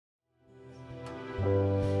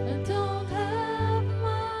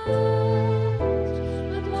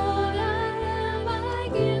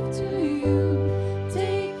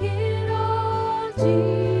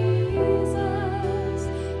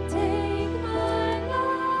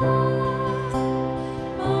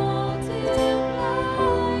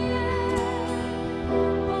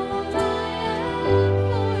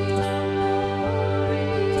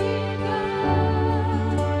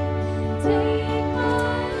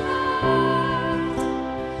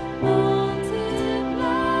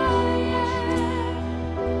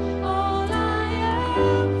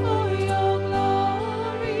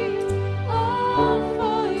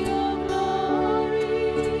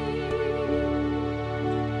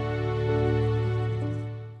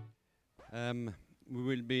We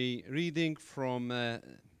will be reading from the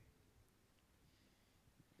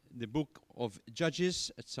book of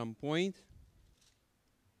Judges at some point.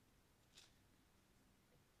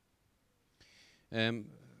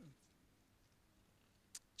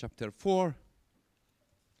 Chapter 4.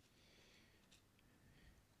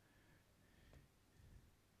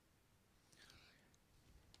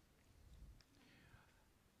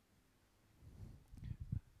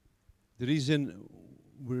 The reason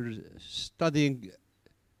we're studying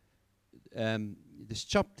this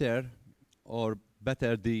chapter, or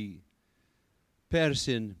better the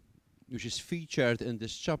person which is featured in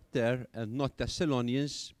this chapter and not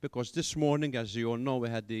Thessalonians, because this morning, as you all know, we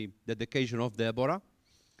had the dedication of Deborah.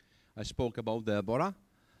 I spoke about Deborah,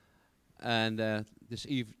 and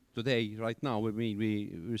today, right now,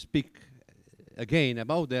 we speak again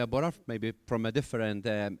about Deborah, maybe from a different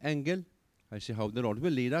angle. I see how the Lord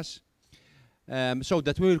will lead us. So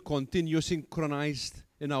that we will continue synchronized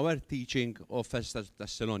in our teaching of 1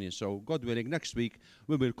 Thessalonians. So God willing, next week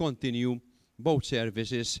we will continue both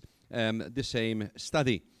services, the same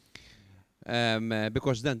study,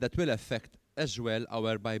 because then that will affect as well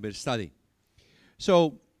our Bible study.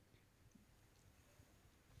 So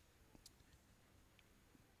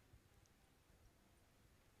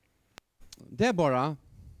Deborah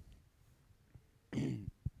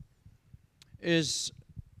is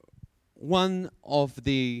one of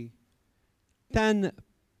the 10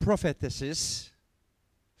 prophetesses,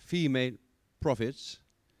 female prophets,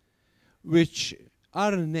 which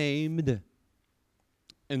are named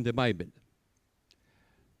in the Bible.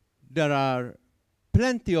 There are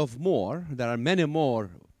plenty of more, there are many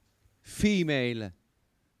more female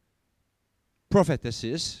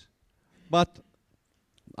prophetesses, but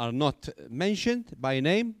are not mentioned by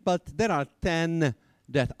name, but there are 10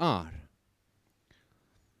 that are.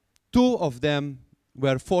 2 of them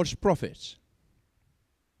were false prophets.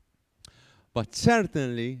 But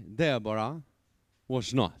certainly Deborah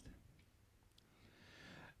was not.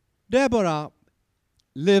 Deborah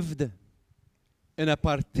lived in a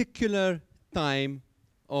particular time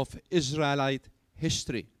of Israelite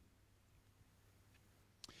history.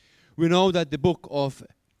 We know that the book of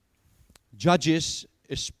Judges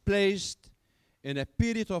is placed in a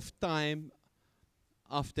period of time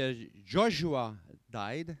after Joshua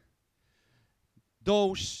died.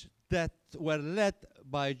 Those that were led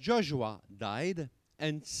by Joshua died,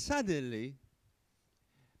 and suddenly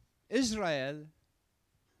Israel,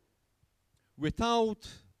 without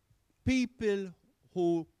people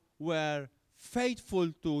who were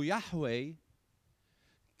faithful to Yahweh,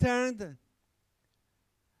 turned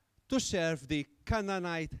to serve the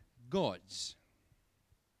Canaanite gods.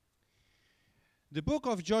 The book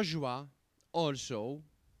of Joshua also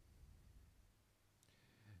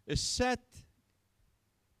is set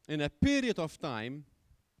in a period of time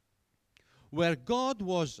where God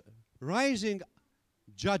was rising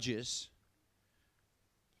judges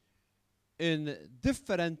in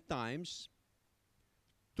different times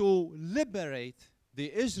to liberate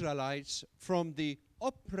the Israelites from the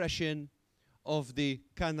oppression of the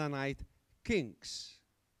Canaanite kings.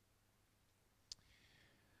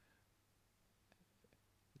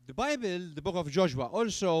 The Bible, the book of Joshua,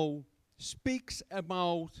 also speaks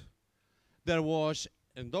about there was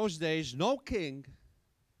in those days no king,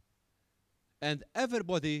 and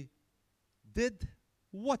everybody did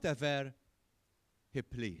whatever he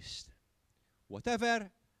pleased.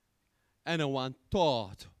 Whatever anyone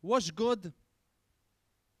thought was good,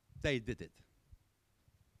 they did it,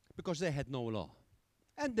 because they had no law.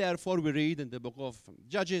 And therefore we read in the book of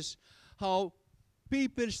Judges how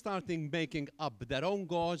people starting making up their own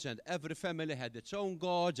gods, and every family had its own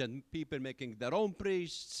gods, and people making their own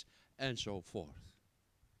priests, and so forth.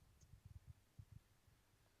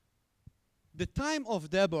 The time of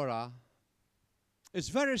Deborah is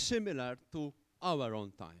very similar to our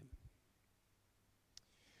own time.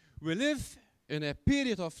 We live in a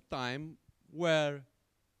period of time where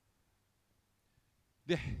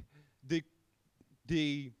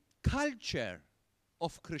the culture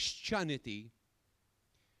of Christianity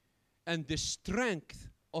and the strength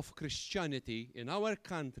of Christianity in our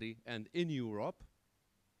country and in Europe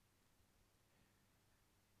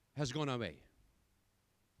has gone away.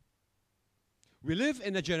 We live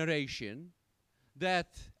in a generation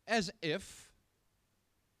that, as if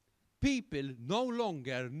people no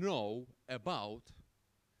longer know about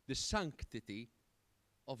the sanctity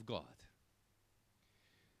of God.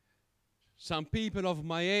 Some people of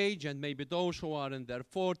my age, and maybe those who are in their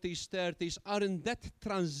 40s, 30s, are in that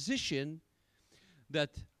transition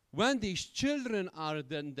that when these children are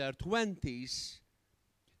in their 20s,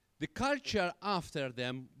 the culture after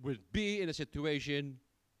them will be in a situation,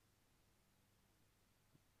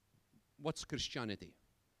 what's Christianity?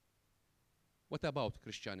 What about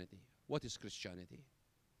Christianity? What is Christianity?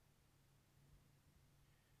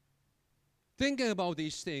 Thinking about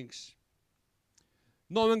these things,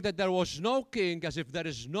 knowing that there was no king, as if there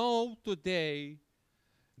is no today,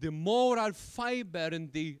 the moral fiber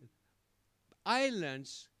in the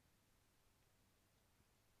islands,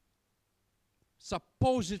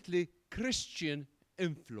 supposedly Christian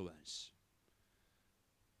influence.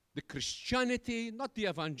 The Christianity, not the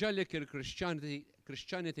evangelical Christianity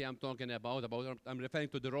I'm talking about, I'm referring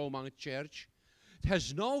to the Roman Church, it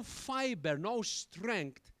has no fiber, no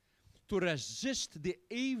strength to resist the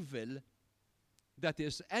evil that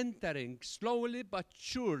is entering slowly but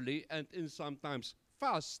surely, and in sometimes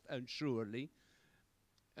fast and surely,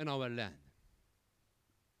 in our land.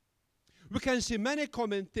 We can see many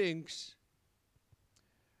common things,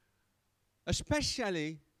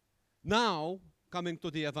 especially now coming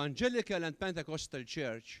to the evangelical and Pentecostal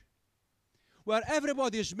church, where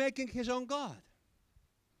everybody is making his own God.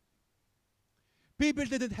 People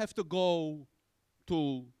didn't have to go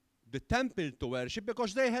to the temple to worship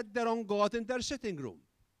because they had their own God in their sitting room.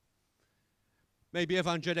 Maybe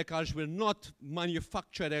evangelicals will not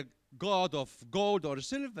manufacture a God of gold or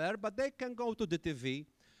silver, but they can go to the TV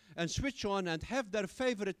and switch on and have their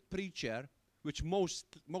favorite preacher, which most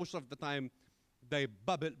of the time they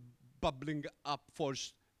bubbling up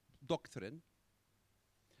false doctrine,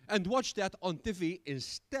 and watch that on TV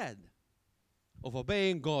instead of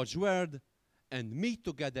obeying God's word and meet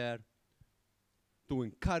together to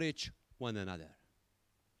encourage one another.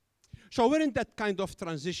 So we're in that kind of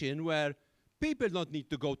transition where people don't need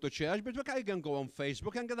to go to church, but I can go on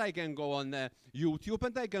Facebook, and I can go on YouTube,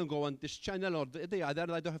 and I can go on this channel or the other.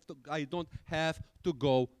 I don't have to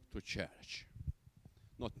go to church.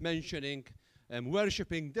 Not mentioning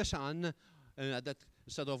worshiping the sun, that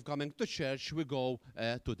instead of coming to church, we go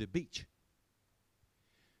to the beach.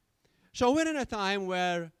 So we're in a time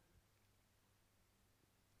where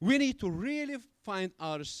we need to really find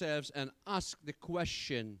ourselves and ask the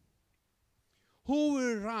question, who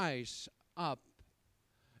will rise up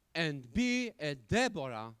and be a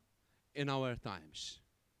Deborah in our times?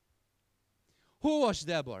 Who was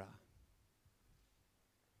Deborah?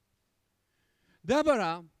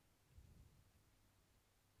 Deborah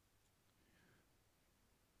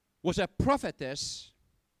was a prophetess,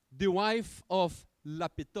 the wife of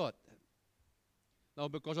Lapidoth. Now,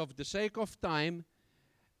 because of the sake of time,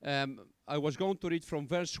 I was going to read from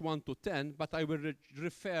verse 1 to 10, but I will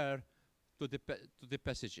refer to the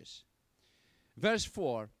passages. Verse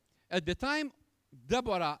 4, at the time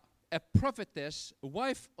Deborah, a prophetess,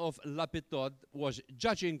 wife of Lapidoth, was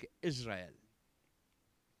judging Israel.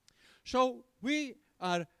 So we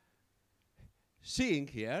are seeing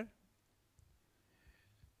here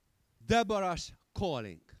Deborah's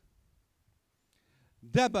calling.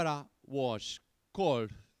 Deborah was called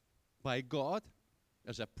by God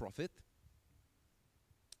as a prophet,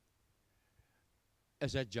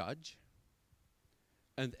 as a judge,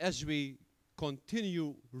 and as we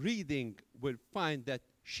continue reading, we'll find that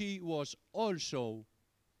she was also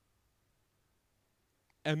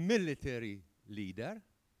a military leader.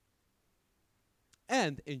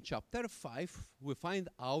 And in chapter 5, we find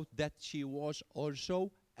out that she was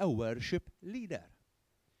also a worship leader.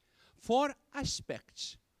 4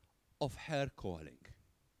 aspects of her calling.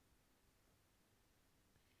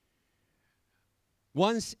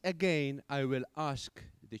 Once again, I will ask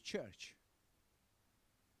the church,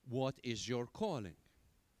 what is your calling?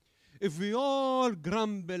 If we all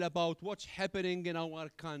grumble about what's happening in our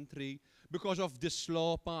country because of this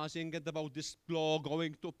law passing and about this law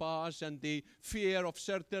going to pass and the fear of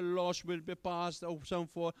certain laws will be passed or so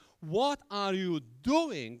forth, what are you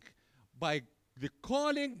doing by the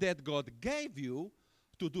calling that God gave you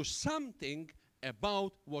to do something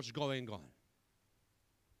about what's going on?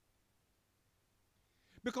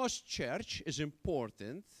 Because church is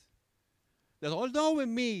important, that although we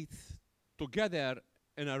meet together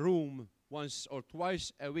in a room once or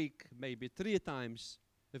twice a week, maybe 3 times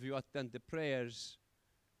if you attend the prayers,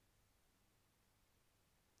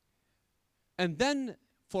 and then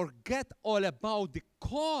forget all about the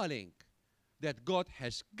calling that God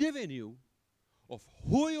has given you, of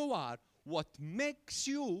who you are, what makes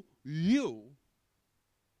you you,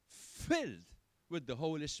 filled with the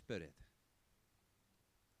Holy Spirit.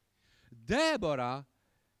 Deborah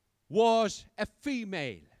was a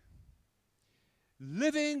female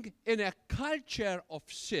living in a culture of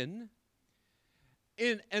sin,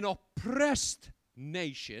 in an oppressed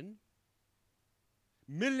nation,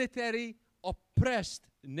 military oppressed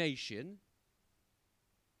nation.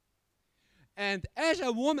 And as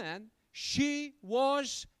a woman, she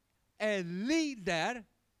was a leader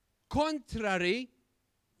contrary,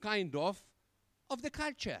 kind of the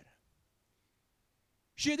culture.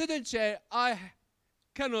 She didn't say, I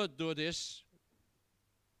cannot do this.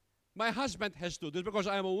 My husband has to do this because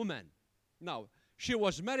I am a woman. Now, she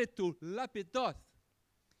was married to Lapidoth.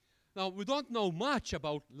 Now, we don't know much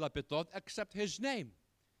about Lapidoth except his name.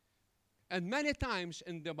 And many times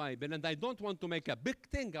in the Bible, and I don't want to make a big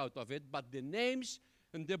thing out of it, but the names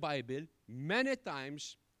in the Bible many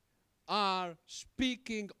times are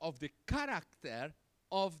speaking of the character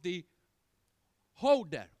of the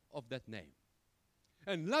holder of that name.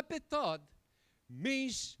 And Lapidoth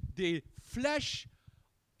means the flesh,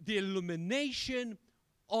 the illumination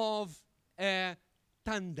of a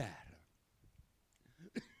thunder.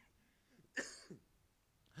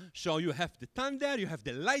 So you have the thunder, you have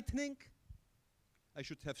the lightning. I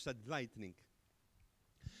should have said lightning.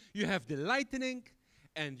 You have the lightning,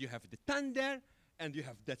 and you have the thunder, and you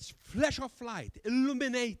have that flash of light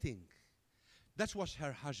illuminating. That was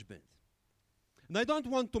her husband. And I don't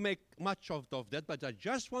want to make much out of that, but I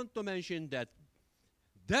just want to mention that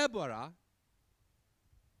Deborah,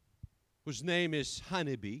 whose name is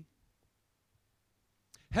Honeybee,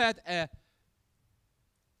 had a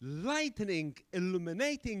lightning,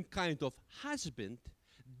 illuminating kind of husband,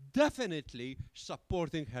 definitely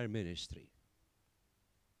supporting her ministry.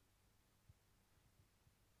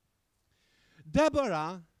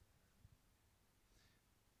 Deborah,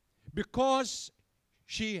 because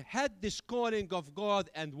she had this calling of God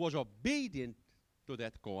and was obedient to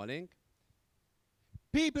that calling,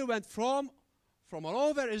 people went from all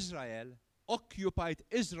over Israel, occupied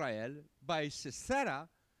Israel by Sisera,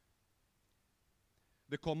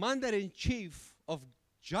 the commander-in-chief of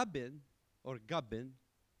Jabin, or Gabin,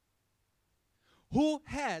 who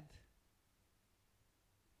had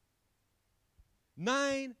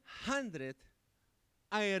 900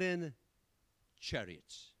 iron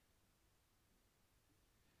chariots.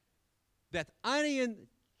 That iron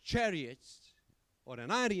chariots, or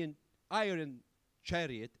an iron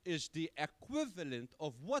chariot, is the equivalent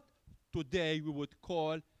of what today we would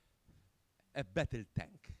call a battle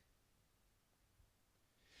tank.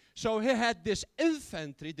 So he had this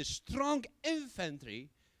infantry, this strong infantry,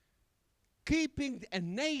 keeping a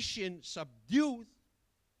nation subdued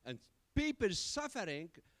and people suffering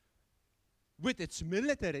with its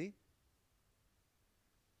military.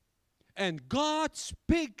 And God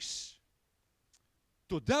speaks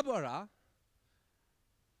to Deborah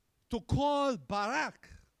to call Barak.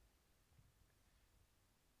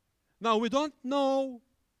 Now, we don't know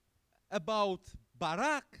about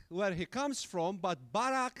Barak, where he comes from, but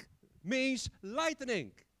Barak means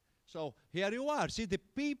lightning. So here you are. See the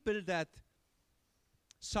people that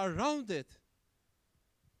surrounded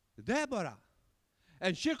Deborah.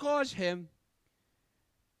 And she calls him,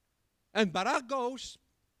 and Barak goes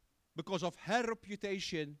because of her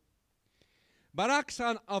reputation. Barak,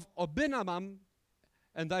 son of Abinadab,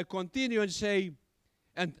 and I continue and say,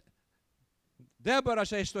 and Deborah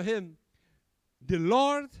says to him, the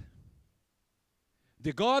Lord,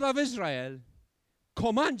 the God of Israel,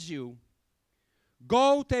 commands you,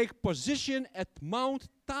 go take position at Mount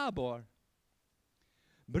Tabor,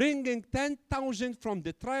 bringing 10,000 from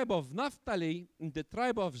the tribe of Naphtali and the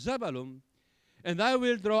tribe of Zebulun, and I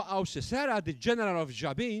will draw out Sisera, the general of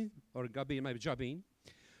Jabin, or Gabin, maybe Jabin,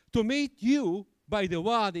 to meet you by the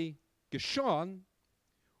Wadi Kishon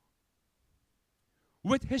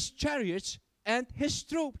with his chariots and his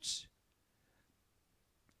troops,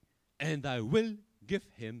 and I will give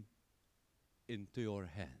him into your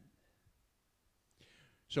hand.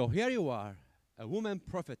 So here you are, a woman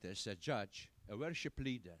prophetess, a judge, a worship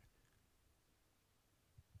leader,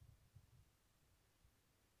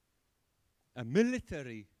 a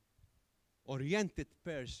military-oriented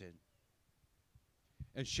person,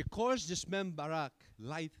 and she calls this man Barak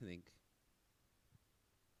lightning,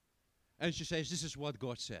 and she says, this is what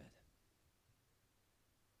God said.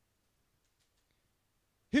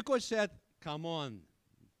 He could have said, come on,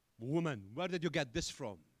 woman, where did you get this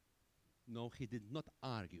from? No, he did not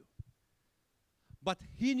argue. But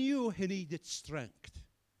he knew he needed strength.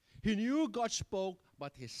 He knew God spoke,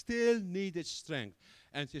 but he still needed strength.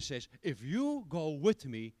 And he says, if you go with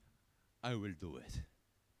me, I will do it.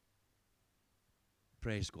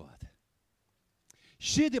 Praise God.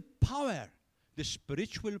 See the power, the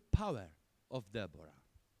spiritual power of Deborah.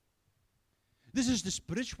 This is the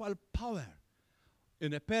spiritual power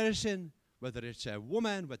in a person, whether it's a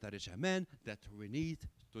woman, whether it's a man, that we need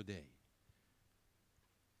today.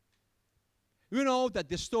 You know that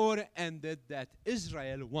the story ended that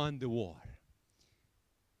Israel won the war.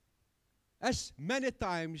 As many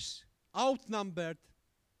times outnumbered,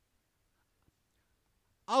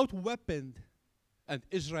 outweaponed, and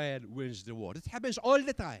Israel wins the war. It happens all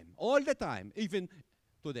the time, even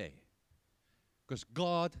today. Because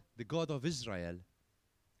God, the God of Israel,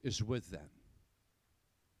 is with them.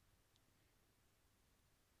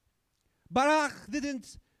 Barak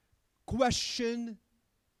didn't question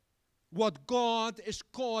what God is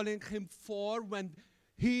calling him for when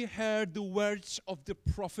he heard the words of the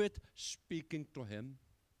prophet speaking to him.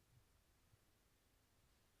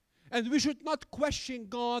 And we should not question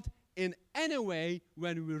God in any way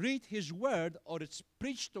when we read his word or it's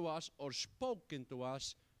preached to us or spoken to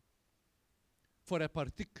us for a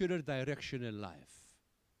particular direction in life.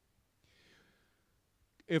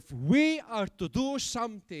 If we are to do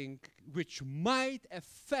something which might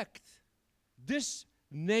affect this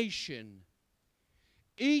nation,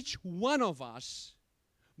 each one of us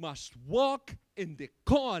must walk in the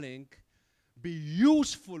calling, be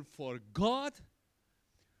useful for God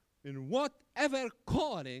in whatever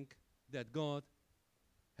calling that God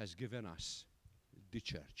has given us, the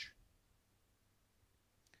church.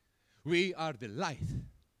 We are the light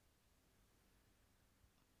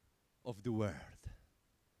of the world.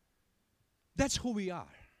 That's who we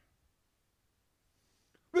are.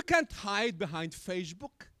 We can't hide behind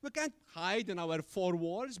Facebook. We can't hide in our four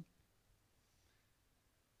walls.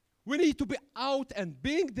 We need to be out and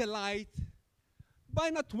being the light by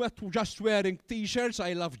not just wearing t-shirts,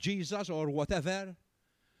 I love Jesus or whatever.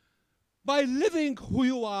 By living who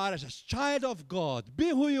you are as a child of God. Be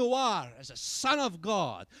who you are as a son of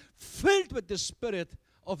God, filled with the Spirit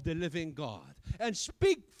of the living God. And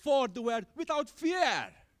speak for the word without fear.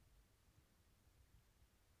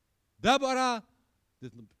 Deborah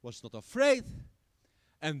was not afraid,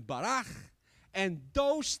 and Barak and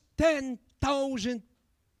those 10,000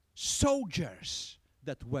 soldiers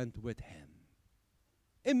that went with him.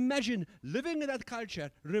 Imagine living in that culture.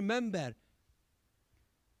 Remember,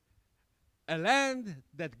 a land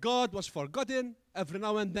that God was forgotten. Every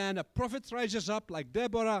now and then a prophet rises up like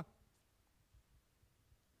Deborah,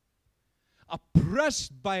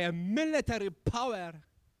 oppressed by a military power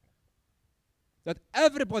that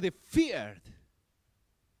everybody feared.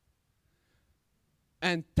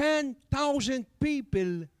 And 10,000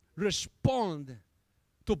 people respond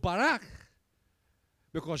to Barak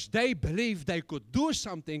because they believed they could do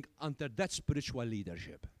something under that spiritual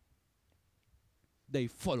leadership. They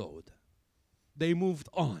followed. They moved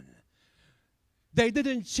on. They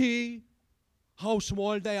didn't see how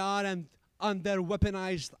small they are and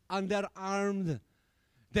under-weaponized, under-armed.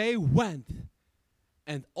 They went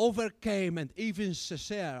and overcame, and even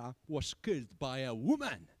Sisera was killed by a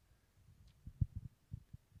woman.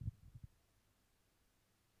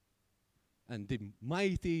 And the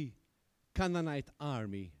mighty Canaanite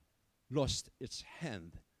army lost its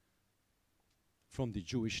hand from the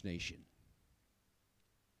Jewish nation.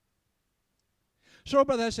 So,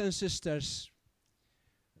 brothers and sisters,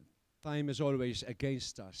 time is always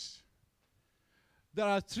against us. There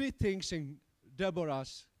are three things in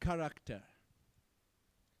Deborah's character.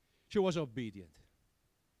 She was obedient.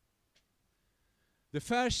 The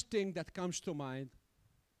first thing that comes to mind,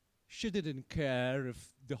 she didn't care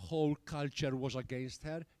if the whole culture was against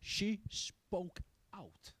her. She spoke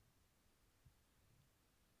out.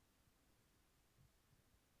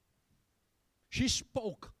 She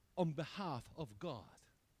spoke on behalf of God.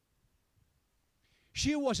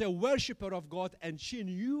 She was a worshiper of God, and she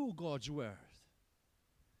knew God's word.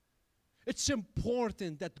 It's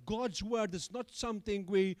important that God's word is not something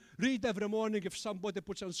we read every morning if somebody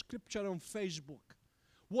puts on scripture on Facebook.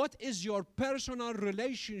 What is your personal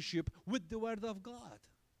relationship with the word of God?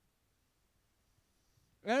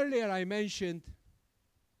 Earlier I mentioned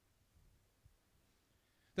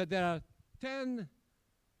that there are 10,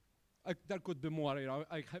 there could be more,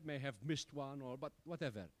 I may have missed one, but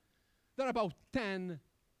whatever. There are about 10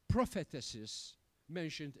 prophetesses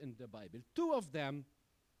mentioned in the Bible. 2 of them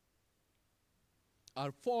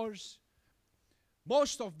are false.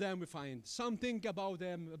 Most of them we find something about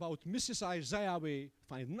them. About Mrs. Isaiah we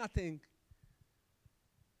find nothing.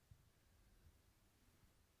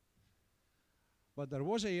 But there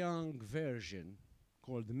was a young virgin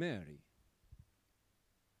called Mary,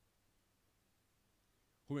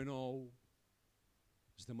 who we know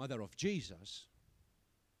is the mother of Jesus.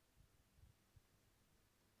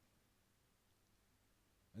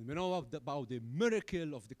 And we know about the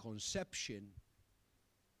miracle of the conception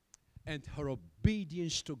and her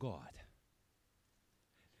obedience to God.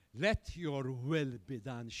 Let your will be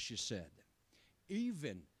done, she said.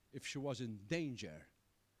 Even if she was in danger.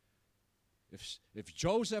 If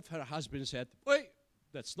Joseph, her husband, said, wait,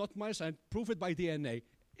 that's not my son, prove it by DNA,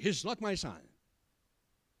 he's not my son.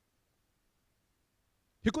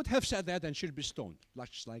 He could have said that and she'd be stoned,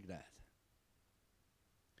 just like that.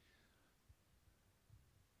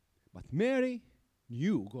 But Mary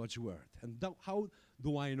knew God's word. And how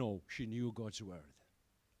do I know she knew God's word?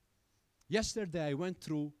 Yesterday I went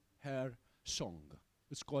through her song.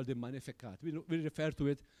 It's called the Magnificat. We refer to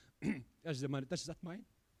it as the Magnificat. Is that mine?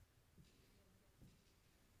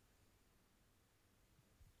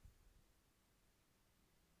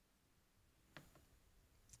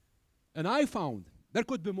 And I found there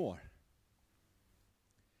could be more.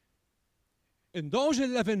 In those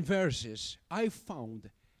 11 verses, I found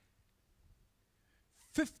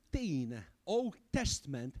 15 Old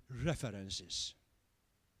Testament references.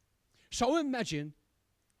 So imagine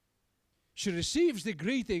she receives the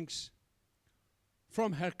greetings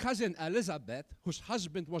from her cousin Elizabeth, whose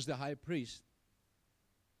husband was the high priest.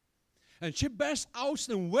 And she bursts out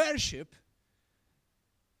in worship,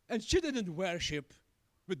 and she didn't worship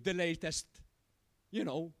with the latest,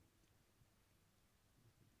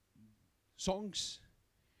 songs.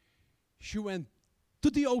 She went to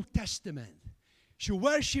the Old Testament. She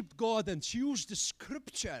worshipped God and she used the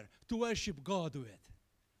scripture to worship God with.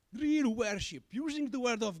 Real worship, using the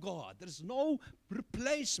word of God. There's no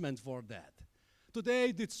replacement for that.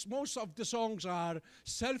 Today, most of the songs are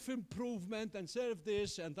self-improvement and self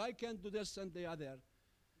this and I can do this and the other.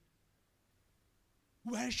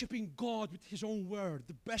 Worshipping God with His own word,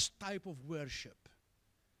 the best type of worship.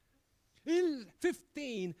 In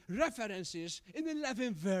 15 references in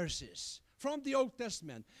 11 verses from the Old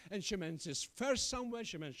Testament. And she mentions 1 Samuel,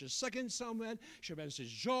 she mentions 2 Samuel, she mentions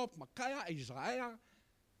Job, Micaiah, Isaiah.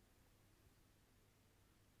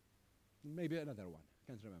 Maybe another one. I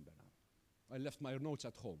can't remember now. I left my notes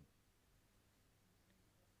at home.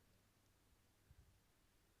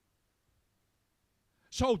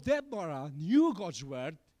 So Deborah knew God's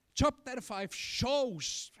word. Chapter 5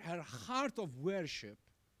 shows her heart of worship.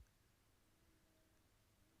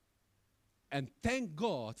 And thank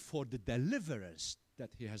God for the deliverance that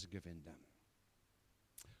He has given them.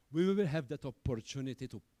 We will have that opportunity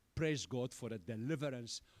to praise God for a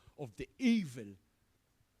deliverance of the evil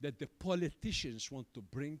that the politicians want to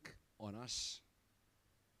bring on us.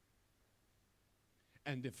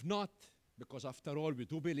 And if not, because after all we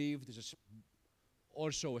do believe this is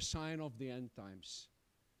also a sign of the end times.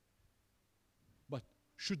 But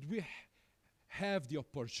should we have the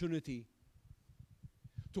opportunity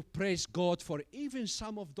to praise God for even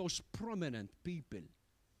some of those prominent people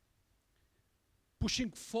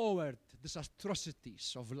pushing forward these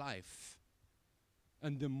atrocities of life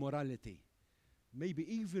and immorality? Maybe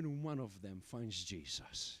even one of them finds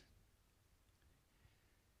Jesus.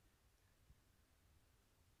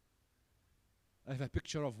 I have a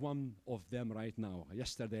picture of one of them right now.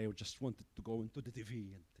 Yesterday I just wanted to go into the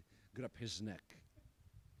TV and grab his neck.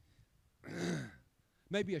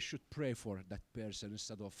 Maybe I should pray for that person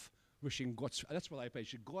instead of wishing God's. That's what I prayed.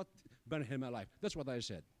 Should God burn him alive? That's what I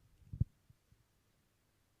said.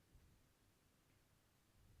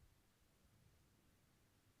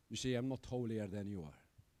 You see, I'm not holier than you are.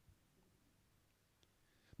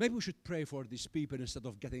 Maybe we should pray for these people instead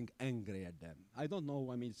of getting angry at them. I don't know.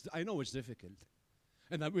 I mean, I know it's difficult.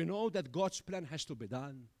 And we know that God's plan has to be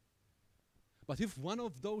done. But if one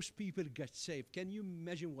of those people gets saved, can you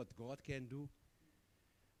imagine what God can do?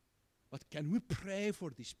 But can we pray for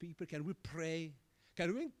these people? Can we pray?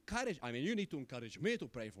 Can we encourage? I mean, you need to encourage me to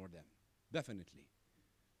pray for them. Definitely.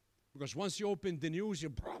 Because once you open the news,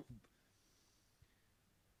 you...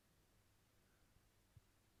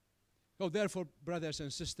 So therefore, brothers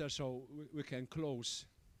and sisters, so we can close.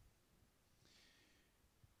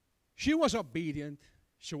 She was obedient.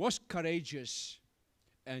 She was courageous.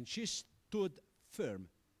 And she stood firm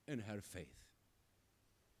in her faith.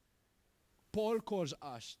 Paul calls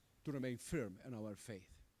us to remain firm in our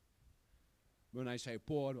faith. When I say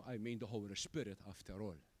Paul, I mean the Holy Spirit after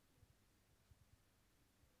all.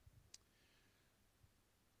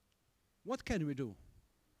 What can we do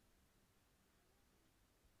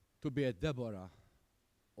to be a Deborah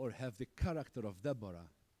or have the character of Deborah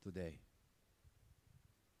today?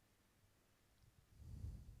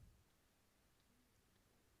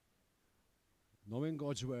 knowing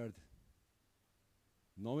God's word,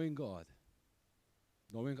 knowing God,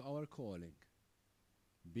 knowing our calling,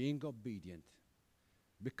 being obedient,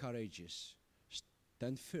 be courageous,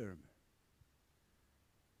 stand firm,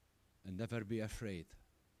 and never be afraid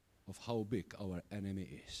of how big our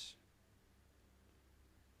enemy is.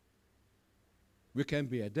 We can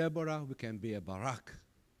be a Deborah, we can be a Barak,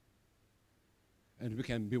 and we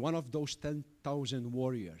can be one of those 10,000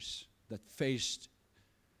 warriors that faced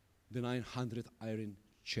the 900 iron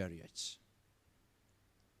chariots.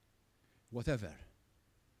 Whatever,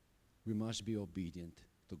 we must be obedient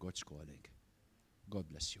to God's calling. God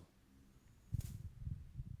bless you.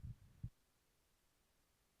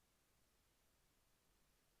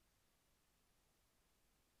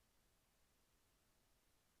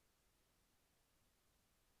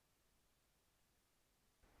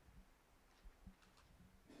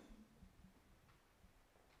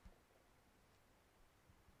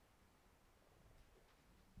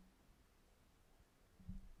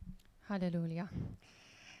 Hallelujah.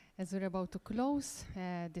 As we're about to close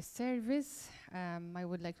this service, I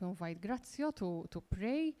would like to invite Grazio to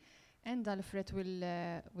pray, and Alfred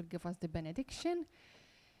will give us the benediction.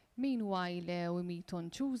 Meanwhile, we meet on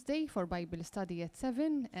Tuesday for Bible study at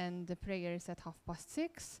 7 and the prayers at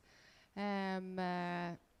 6:30.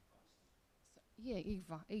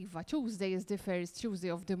 Eva. Tuesday is the first Tuesday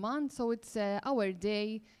of the month, so it's our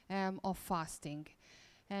day of fasting.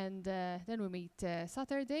 And then we meet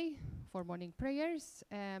Saturday for morning prayers.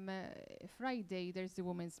 Friday, there's the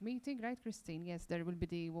women's meeting, right, Christine? Yes, there will be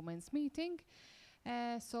the women's meeting.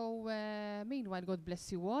 Meanwhile, God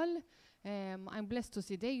bless you all. I'm blessed to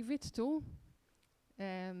see David too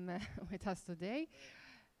with us today.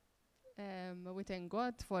 We thank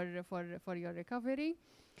God for your recovery.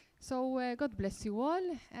 So God bless you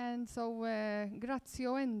all. And so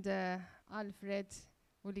Grazio and Alfred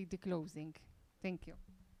will lead the closing. Thank you.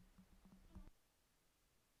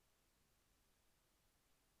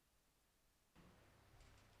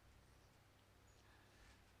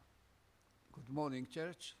 Good morning,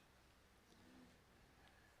 church.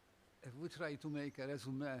 If we try to make a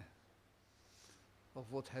resume of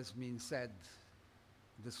what has been said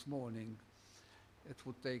this morning, it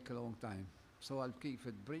would take a long time. So I'll keep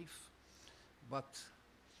it brief. But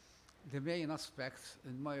the main aspect,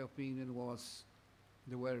 in my opinion, was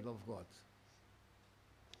the Word of God.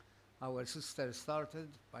 Our sister started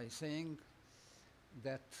by saying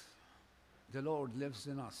that the Lord lives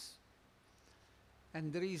in us.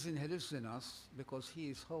 And the reason He lives in us, because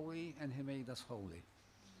He is holy and He made us holy.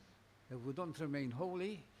 If we don't remain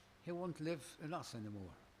holy, He won't live in us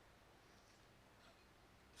anymore.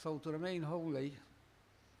 So to remain holy,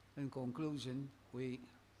 in conclusion, we,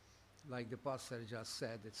 like the pastor just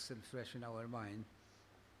said, it's still fresh in our mind,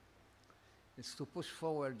 is to push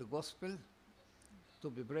forward the gospel, to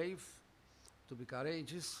be brave, to be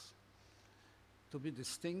courageous, to be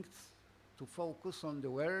distinct, to focus on the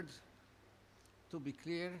word, to be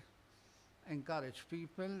clear, encourage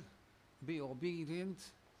people, be obedient,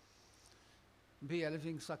 be a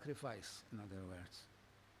living sacrifice, in other words.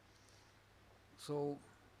 So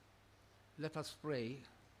let us pray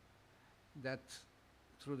that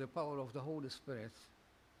through the power of the Holy Spirit,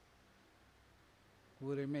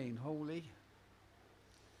 we remain holy,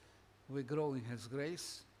 we grow in His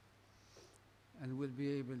grace, and we'll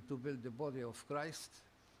be able to build the body of Christ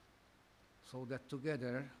so that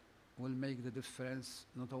together will make the difference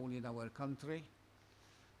not only in our country,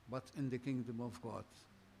 but in the kingdom of God.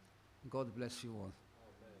 God bless you all.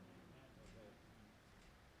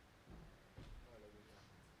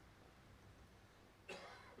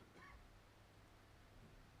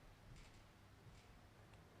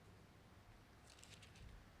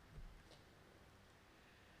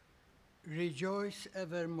 Rejoice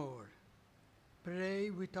evermore. Pray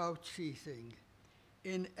without ceasing.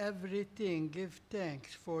 In everything give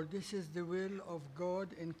thanks, for this is the will of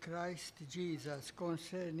God in Christ Jesus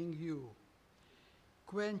concerning you.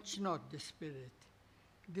 Quench not the spirit.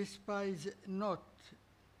 Despise not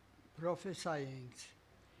prophesying.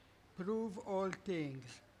 Prove all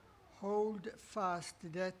things. Hold fast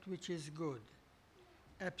that which is good.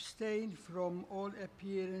 Abstain from all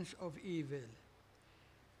appearance of evil.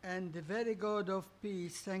 And the very God of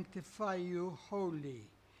peace sanctify you wholly.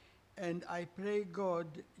 And I pray God,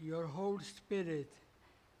 your whole spirit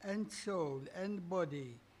and soul and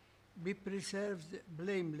body be preserved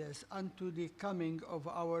blameless unto the coming of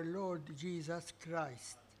our Lord Jesus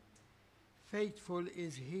Christ. Faithful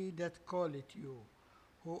is He that calleth you,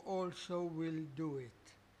 who also will do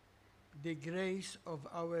it. The grace of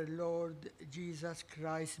our Lord Jesus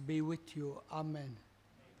Christ be with you. Amen.